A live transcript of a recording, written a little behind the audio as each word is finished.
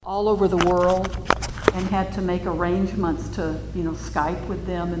all over the world and had to make arrangements to, Skype with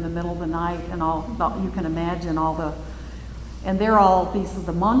them in the middle of the night and all. You can imagine all the, and they're all, these are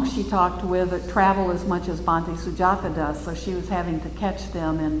the monks she talked with that travel as much as Bhante Sujata does, so she was having to catch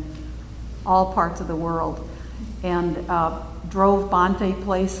them in all parts of the world. And drove Bhante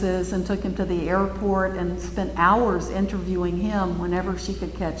places and took him to the airport and spent hours interviewing him whenever she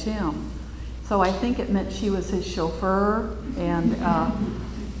could catch him. So I think it meant she was his chauffeur and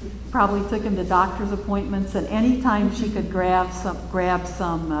probably took him to doctor's appointments, and anytime she could grab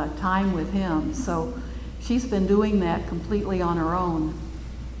some time with him. So she's been doing that completely on her own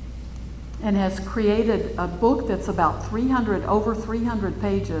and has created a book that's about over 300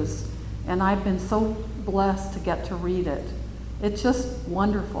 pages, and I've been so blessed to get to read it. It's just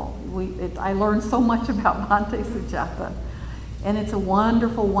wonderful. I learned so much about Bhante Sujata. And it's a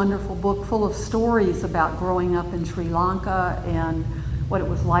wonderful, wonderful book full of stories about growing up in Sri Lanka and what it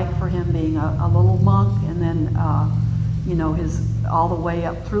was like for him being a little monk, and then, his all the way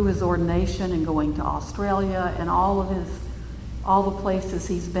up through his ordination and going to Australia and all the places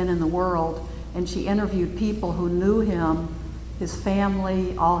he's been in the world. And she interviewed people who knew him, his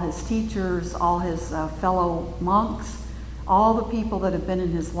family, all his teachers, all his fellow monks, all the people that have been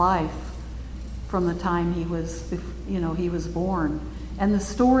in his life from the time he was born. And the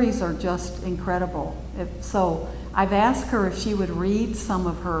stories are just incredible. So I've asked her if she would read some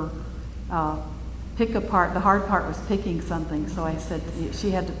of her pick apart. The hard part was picking something, so I said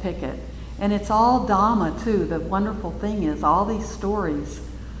she had to pick it. And it's all Dhamma too. The wonderful thing is all these stories,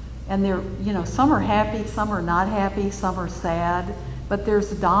 and they're, some are happy, some are not happy, some are sad, but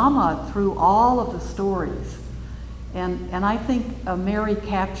there's Dhamma through all of the stories. And I think Mary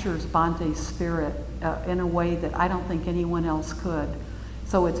captures Bhante's spirit in a way that I don't think anyone else could.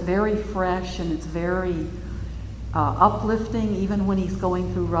 So it's very fresh and it's very uplifting, even when he's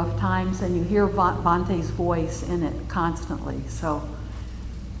going through rough times, and you hear Bhante's voice in it constantly. So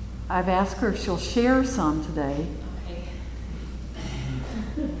I've asked her if she'll share some today.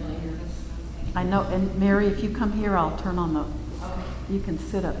 I know, and Mary, if you come here, I'll turn on the, you can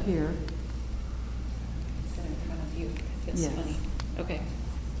sit up here. Sit in front of you. It feels funny. Okay.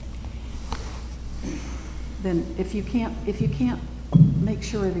 Then if you can't, make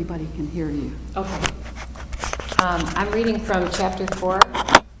sure everybody can hear you. Okay. I'm reading from chapter 4,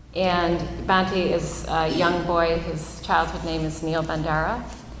 and Bhante is a young boy. His childhood name is Neil Bandara,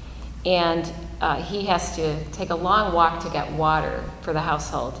 and he has to take a long walk to get water for the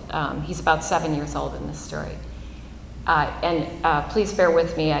household. He's about 7 years old in this story. And please bear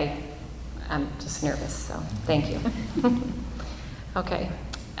with me, I'm just nervous, so thank you. Okay,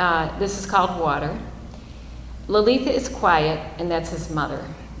 this is called Water. Lalitha is quiet, and that's his mother,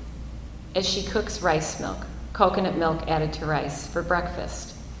 as she cooks rice milk, coconut milk added to rice, for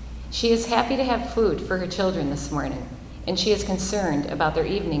breakfast. She is happy to have food for her children this morning, and she is concerned about their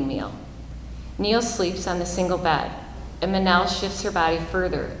evening meal. Neil sleeps on the single bed, and Manal shifts her body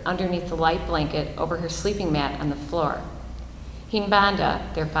further underneath the light blanket over her sleeping mat on the floor.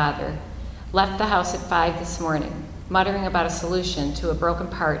 Hinbanda, their father, left the house at 5 this morning, muttering about a solution to a broken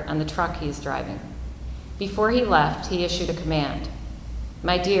part on the truck he is driving. Before he left, he issued a command.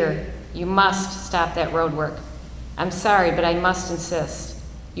 "My dear, you must stop that road work. I'm sorry, but I must insist.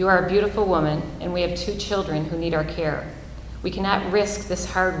 You are a beautiful woman, and we have 2 children who need our care. We cannot risk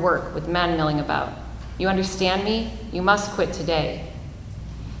this hard work with men milling about. You understand me? You must quit today."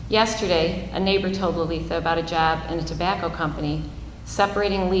 Yesterday, a neighbor told Lalitha about a job in a tobacco company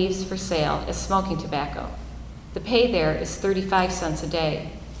separating leaves for sale as smoking tobacco. The pay there is 35 cents a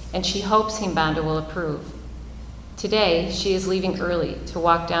day, and she hopes Himbanda will approve. Today, she is leaving early to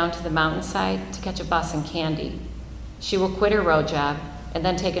walk down to the mountainside to catch a bus in Kandy. She will quit her road job and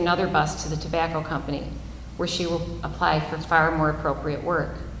then take another bus to the tobacco company, where she will apply for far more appropriate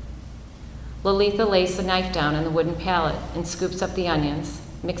work. Lalitha lays the knife down on the wooden pallet and scoops up the onions,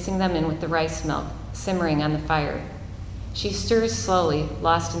 mixing them in with the rice milk, simmering on the fire. She stirs slowly,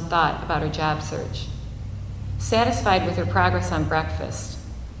 lost in thought about her job search. Satisfied with her progress on breakfast,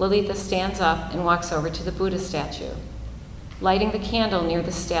 Lalitha stands up and walks over to the Buddha statue. Lighting the candle near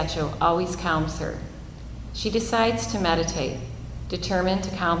the statue always calms her. She decides to meditate, determined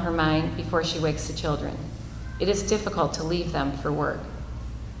to calm her mind before she wakes the children. It is difficult to leave them for work.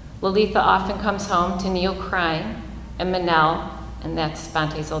 Lalitha often comes home to Neil crying, and Manal, and that's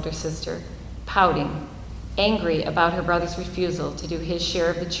Bhante's older sister, pouting, angry about her brother's refusal to do his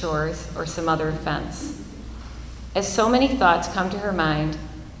share of the chores or some other offense. As so many thoughts come to her mind,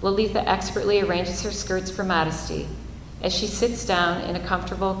 Lalitha expertly arranges her skirts for modesty as she sits down in a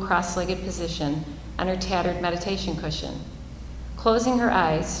comfortable cross-legged position on her tattered meditation cushion. Closing her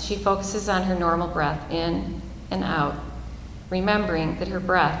eyes, she focuses on her normal breath in and out, remembering that her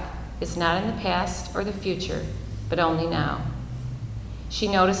breath is not in the past or the future, but only now. She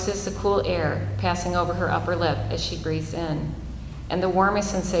notices the cool air passing over her upper lip as she breathes in, and the warmer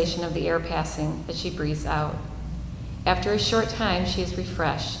sensation of the air passing as she breathes out. After a short time, she is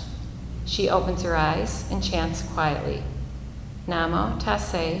refreshed. She opens her eyes and chants quietly, Namo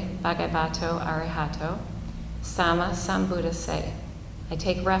Tassa Bhagavato Arahato Sama Sambuddhassa. I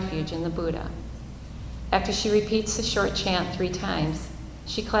take refuge in the Buddha. After she repeats the short chant 3 times,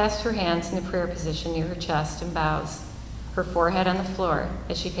 she clasps her hands in the prayer position near her chest and bows, her forehead on the floor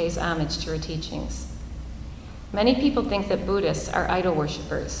as she pays homage to her teachings. Many people think that Buddhists are idol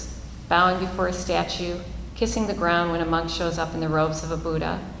worshippers, bowing before a statue, kissing the ground when a monk shows up in the robes of a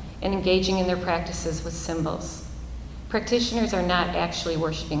Buddha, and engaging in their practices with symbols. Practitioners are not actually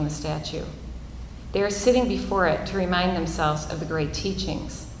worshiping the statue. They are sitting before it to remind themselves of the great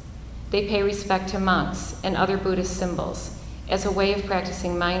teachings. They pay respect to monks and other Buddhist symbols as a way of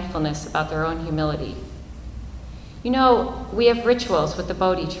practicing mindfulness about their own humility. You know, we have rituals with the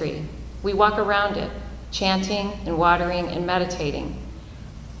Bodhi tree. We walk around it, chanting and watering and meditating.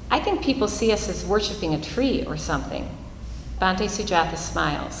 I think people see us as worshiping a tree or something. Bhante Sujatha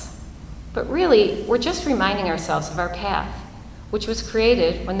smiles. But really, we're just reminding ourselves of our path, which was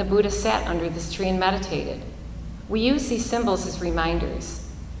created when the Buddha sat under this tree and meditated. We use these symbols as reminders.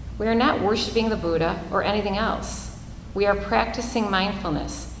 We are not worshiping the Buddha or anything else. We are practicing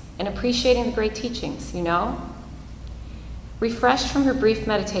mindfulness and appreciating the great teachings, you know? Refreshed from her brief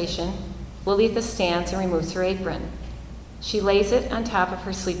meditation, Lalitha stands and removes her apron. She lays it on top of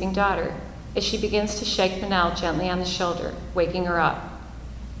her sleeping daughter as she begins to shake Manal gently on the shoulder, waking her up.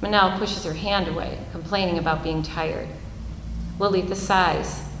 Manal pushes her hand away, complaining about being tired. Lalitha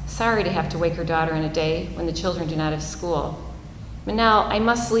sighs, sorry to have to wake her daughter in a day when the children do not have school. Manal, I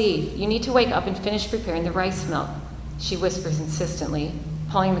must leave. You need to wake up and finish preparing the rice milk, she whispers insistently,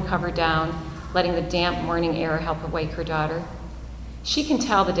 pulling the cover down, letting the damp morning air help her wake her daughter. She can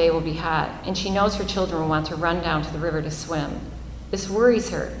tell the day will be hot, and she knows her children will want to run down to the river to swim. This worries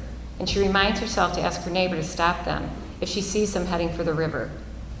her, and she reminds herself to ask her neighbor to stop them if she sees them heading for the river.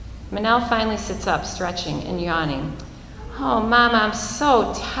 Manal finally sits up, stretching and yawning. Oh, Mama, I'm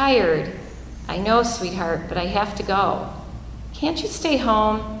so tired. I know, sweetheart, but I have to go. Can't you stay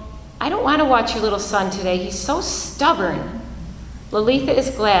home? I don't want to watch your little son today. He's so stubborn. Lalitha is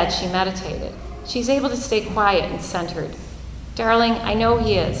glad she meditated. She's able to stay quiet and centered. Darling, I know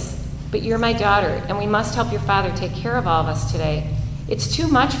he is, but you're my daughter, and we must help your father take care of all of us today. It's too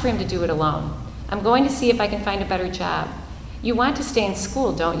much for him to do it alone. I'm going to see if I can find a better job. You want to stay in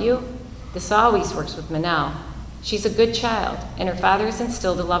school, don't you? This always works with Manal. She's a good child, and her father has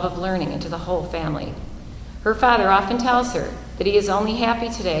instilled a love of learning into the whole family. Her father often tells her that he is only happy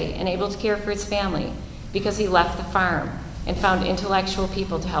today and able to care for his family because he left the farm and found intellectual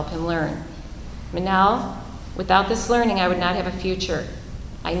people to help him learn. Manal, without this learning, I would not have a future.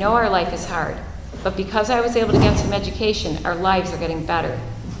 I know our life is hard, but because I was able to get some education, our lives are getting better.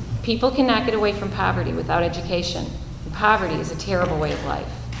 People cannot get away from poverty without education, and poverty is a terrible way of life.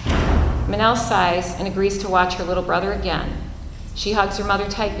 Manal sighs and agrees to watch her little brother again. She hugs her mother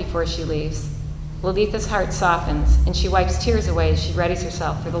tight before she leaves. Lalitha's heart softens, and she wipes tears away as she readies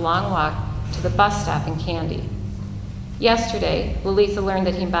herself for the long walk to the bus stop in Kandy. Yesterday, Lalitha learned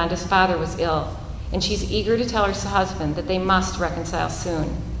that Himbanda's father was ill, and she's eager to tell her husband that they must reconcile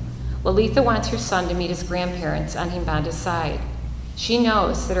soon. Lalitha wants her son to meet his grandparents on Himbanda's side. She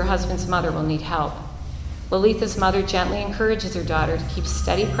knows that her husband's mother will need help. Lalitha's mother gently encourages her daughter to keep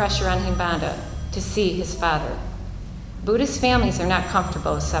steady pressure on Himbanda to see his father. Buddhist families are not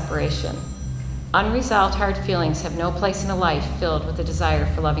comfortable with separation. Unresolved hard feelings have no place in a life filled with a desire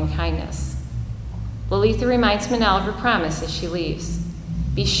for loving kindness. Lalitha reminds Manal of her promise as she leaves.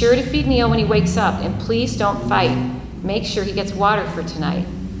 Be sure to feed Neil when he wakes up, and please don't fight. Make sure he gets water for tonight.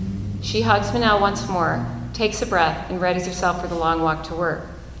 She hugs Manal once more, takes a breath, and readies herself for the long walk to work.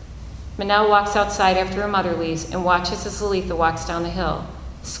 Manal walks outside after her mother leaves and watches as Lalitha walks down the hill,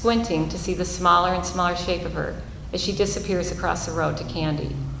 squinting to see the smaller and smaller shape of her as she disappears across the road to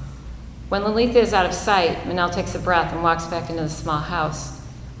Kandy. When Lalitha is out of sight, Manal takes a breath and walks back into the small house,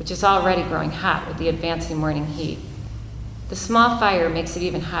 which is already growing hot with the advancing morning heat. The small fire makes it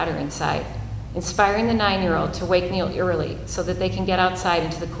even hotter inside, inspiring the 9-year-old to wake Neil early so that they can get outside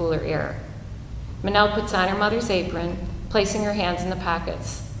into the cooler air. Manal puts on her mother's apron, placing her hands in the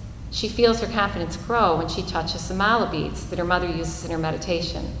pockets. She feels her confidence grow when she touches the mala beads that her mother uses in her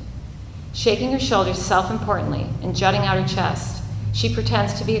meditation. Shaking her shoulders self-importantly and jutting out her chest, she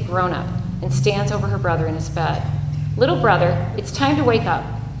pretends to be a grown-up and stands over her brother in his bed. "Little brother, it's time to wake up.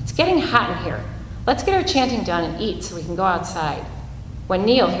 It's getting hot in here. Let's get our chanting done and eat so we can go outside." When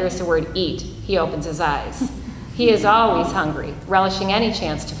Neil hears the word eat, he opens his eyes. He is always hungry, relishing any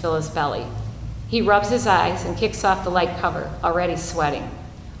chance to fill his belly. He rubs his eyes and kicks off the light cover, already sweating.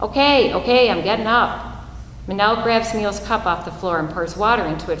 Okay, I'm getting up." Manel grabs Neil's cup off the floor and pours water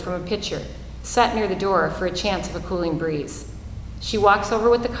into it from a pitcher, set near the door for a chance of a cooling breeze. She walks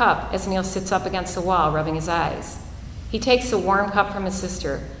over with the cup as Neil sits up against the wall, rubbing his eyes. He takes the warm cup from his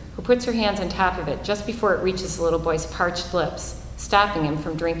sister, who puts her hands on top of it just before it reaches the little boy's parched lips, stopping him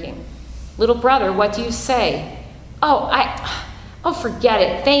from drinking. "Little brother, what do you say?" Oh, forget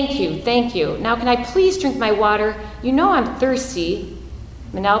it. Thank you. Now can I please drink my water? You know I'm thirsty."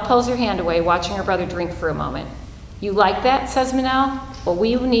 Manel pulls her hand away, watching her brother drink for a moment. "You like that?" says Manel. "Well,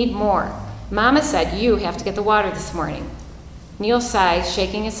 we need more. Mama said you have to get the water this morning." Neil sighs,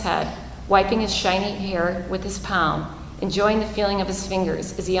 shaking his head, wiping his shiny hair with his palm, enjoying the feeling of his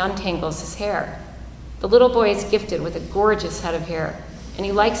fingers as he untangles his hair. The little boy is gifted with a gorgeous head of hair, and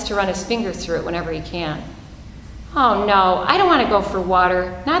he likes to run his fingers through it whenever he can. "Oh no, I don't want to go for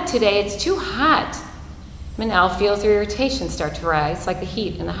water. Not today, it's too hot." Manel feels her irritation start to rise like the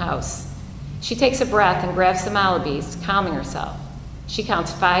heat in the house. She takes a breath and grabs the Malibis, calming herself. She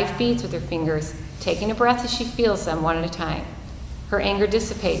counts 5 beads with her fingers, taking a breath as she feels them one at a time. Her anger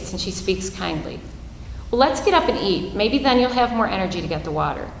dissipates and she speaks kindly. "Well, let's get up and eat. Maybe then you'll have more energy to get the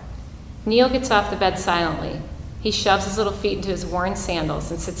water." Neil gets off the bed silently. He shoves his little feet into his worn sandals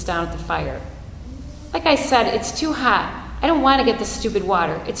and sits down at the fire. "Like I said, it's too hot. I don't want to get the stupid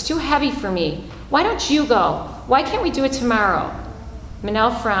water. It's too heavy for me. Why don't you go? Why can't we do it tomorrow?"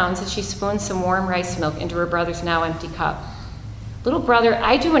 Manel frowns as she spoons some warm rice milk into her brother's now empty cup. "Little brother,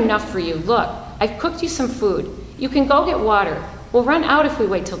 I do enough for you. Look, I've cooked you some food. You can go get water. We'll run out if we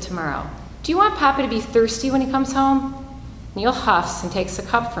wait till tomorrow. Do you want Papa to be thirsty when he comes home?" Neil huffs and takes the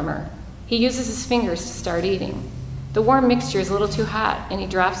cup from her. He uses his fingers to start eating. The warm mixture is a little too hot, and he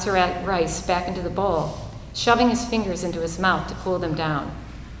drops the rice back into the bowl, shoving his fingers into his mouth to cool them down.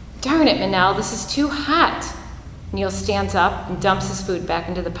 "Darn it, Manel, this is too hot." Neil stands up and dumps his food back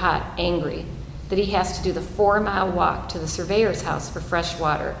into the pot, angry that he has to do the 4-mile walk to the surveyor's house for fresh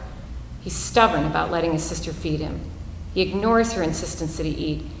water. He's stubborn about letting his sister feed him. He ignores her insistence that he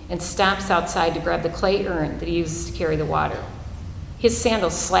eat and stomps outside to grab the clay urn that he uses to carry the water. His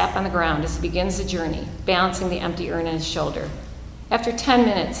sandals slap on the ground as he begins the journey, balancing the empty urn on his shoulder. After 10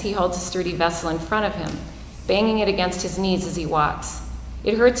 minutes, he holds a sturdy vessel in front of him, banging it against his knees as he walks.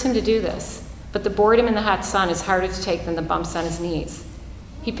 It hurts him to do this, but the boredom in the hot sun is harder to take than the bumps on his knees.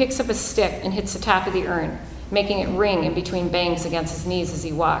 He picks up a stick and hits the top of the urn, making it ring in between bangs against his knees as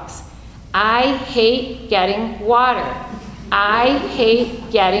he walks. "I hate getting water. I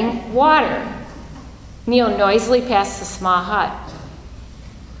hate getting water." Neil noisily passes a small hut.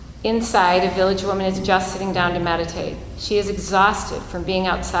 Inside, a village woman is just sitting down to meditate. She is exhausted from being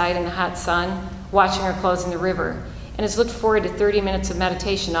outside in the hot sun, watching her clothes in the river, and has looked forward to 30 minutes of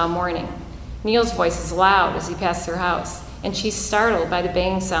meditation all morning. Neil's voice is loud as he passes her house, and she's startled by the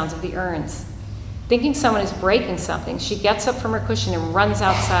banging sounds of the urns. Thinking someone is breaking something, she gets up from her cushion and runs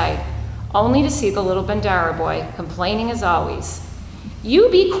outside, only to see the little Bandara boy complaining as always. "You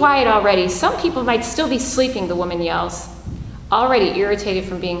be quiet already. Some people might still be sleeping," the woman yells. Already irritated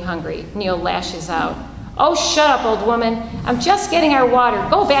from being hungry, Neil lashes out. "Oh, shut up, old woman. I'm just getting our water.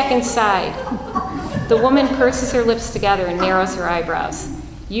 Go back inside." The woman purses her lips together and narrows her eyebrows.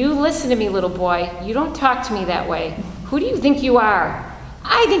 "You listen to me, little boy. You don't talk to me that way. Who do you think you are?"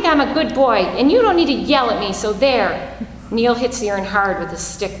 "I think I'm a good boy, and you don't need to yell at me, so there." Neil hits the urn hard with his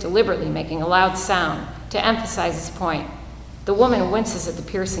stick, deliberately making a loud sound to emphasize his point. The woman winces at the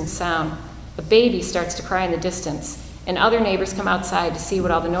piercing sound. A baby starts to cry in the distance, and other neighbors come outside to see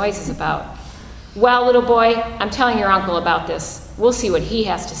what all the noise is about. "Well, little boy, I'm telling your uncle about this. We'll see what he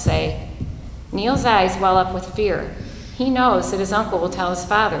has to say." Neil's eyes well up with fear. He knows that his uncle will tell his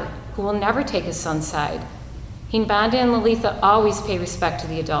father, who will never take his son's side. Hinbanda and Lalitha always pay respect to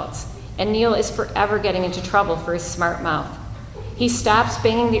the adults, and Neil is forever getting into trouble for his smart mouth. He stops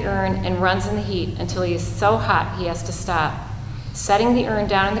banging the urn and runs in the heat until he is so hot he has to stop, setting the urn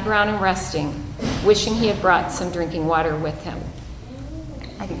down on the ground and resting, wishing he had brought some drinking water with him.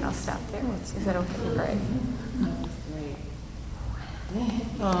 I think I'll stop there. Is that okay? All right.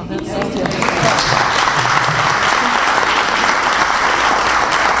 Oh, that's so good.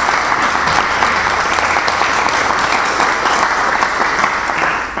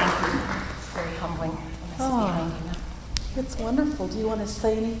 Thank you. It's very humbling. It's wonderful. Do you want to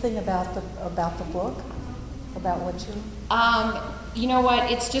say anything about the book? About what you... You know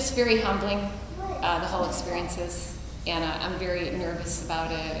what? It's just very humbling, the whole experience is. and I'm very nervous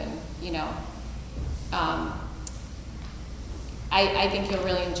about it, and you know, I think you'll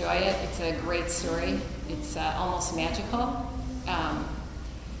really enjoy it. It's a great story. It's almost magical.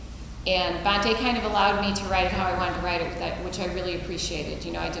 And Bhante kind of allowed me to write it how I wanted to write it, which I really appreciated.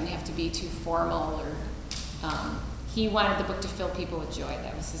 You know, I didn't have to be too formal, or he wanted the book to fill people with joy.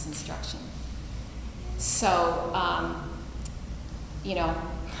 That was his instruction. So, you know,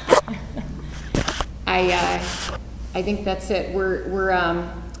 I think that's it. We're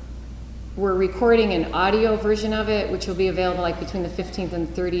recording an audio version of it, which will be available like between the 15th and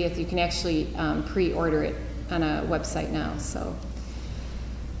 30th. You can actually pre-order it on a website now. So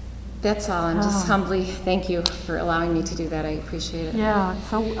that's all. And just humbly thank you for allowing me to do that. I appreciate it. Yeah,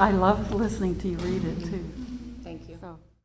 so I love listening to you read it too.